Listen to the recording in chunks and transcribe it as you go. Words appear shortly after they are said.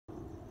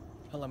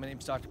Hello, my name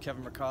is Dr.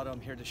 Kevin Mercado. I'm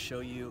here to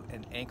show you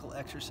an ankle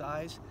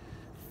exercise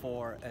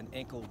for an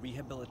ankle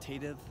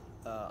rehabilitative,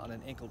 on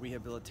an ankle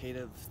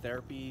rehabilitative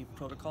therapy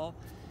protocol.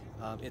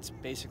 It's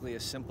basically a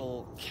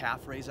simple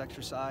calf raise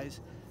exercise,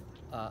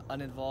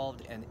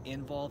 uninvolved and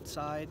involved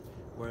side,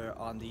 where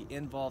on the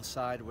involved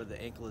side where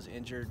the ankle is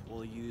injured,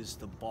 we'll use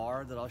the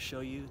bar that I'll show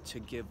you to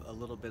give a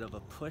little bit of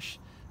a push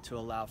to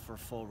allow for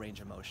full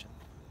range of motion.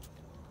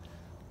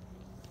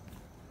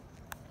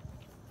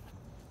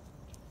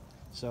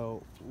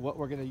 So what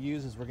we're going to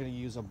use is we're going to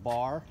use a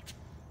bar,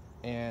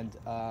 and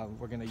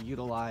we're going to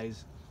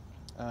utilize,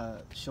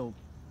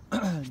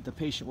 the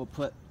patient will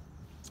put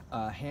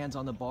hands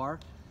on the bar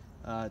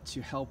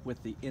to help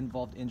with the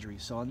involved injury.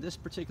 So on this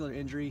particular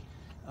injury,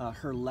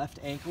 her left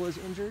ankle is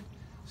injured.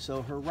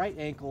 So her right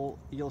ankle,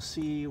 you'll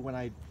see when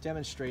I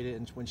demonstrate it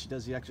and when she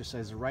does the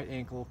exercise, the right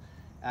ankle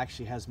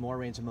actually has more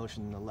range of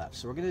motion than the left.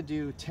 So we're going to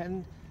do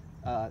 10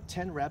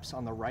 reps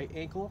on the right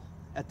ankle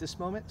at this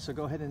moment. So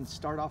go ahead and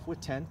start off with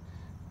 10.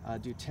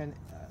 Do 10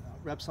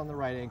 reps on the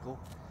right ankle,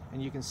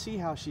 and you can see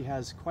how she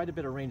has quite a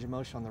bit of range of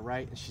motion on the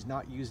right, and she's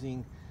not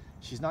using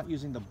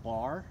the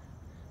bar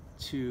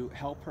to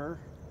help her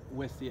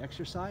with the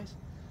exercise.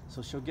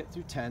 So she'll get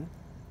through 10,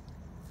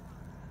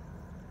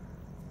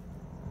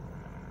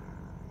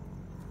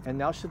 and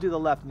now she'll do the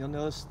left, and you'll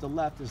notice the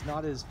left is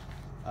not as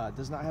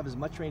does not have as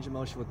much range of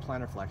motion with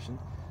plantar flexion.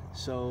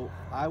 So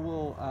I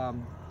will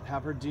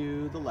have her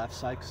do the left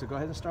side. So go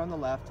ahead and start on the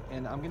left,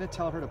 and I'm going to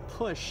tell her to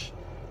push.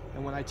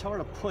 And when I tell her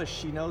to push,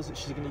 she knows that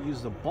she's going to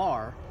use the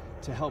bar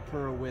to help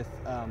her with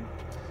a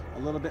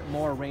little bit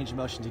more range of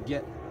motion to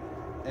get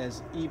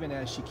as even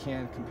as she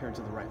can compared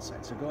to the right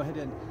side. So go ahead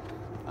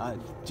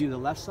and do the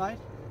left side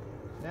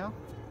now.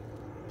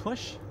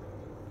 Push.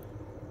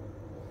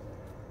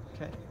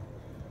 Okay.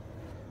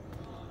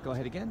 Go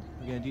ahead again.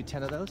 We're going to do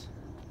 10 of those.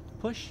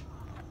 Push.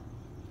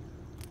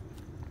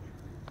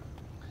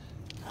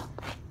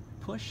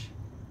 Push.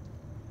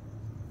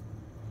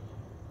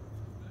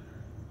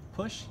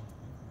 Push.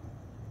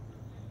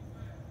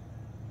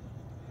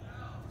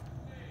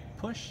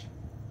 Push,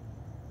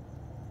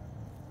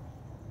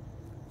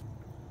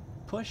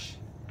 push,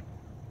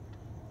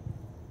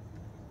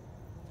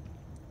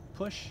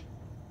 push,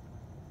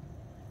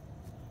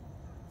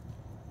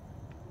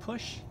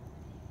 push,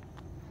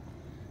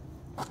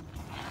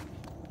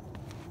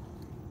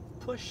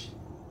 push.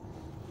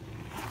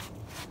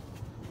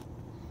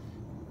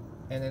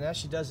 And then as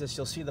she does this,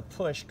 you'll see the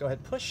push. Go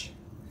ahead, push.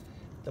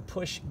 The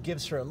push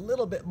gives her a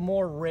little bit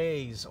more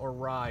raise or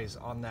rise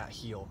on that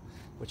heel,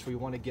 which we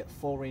want to get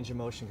full range of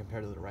motion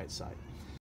compared to the right side.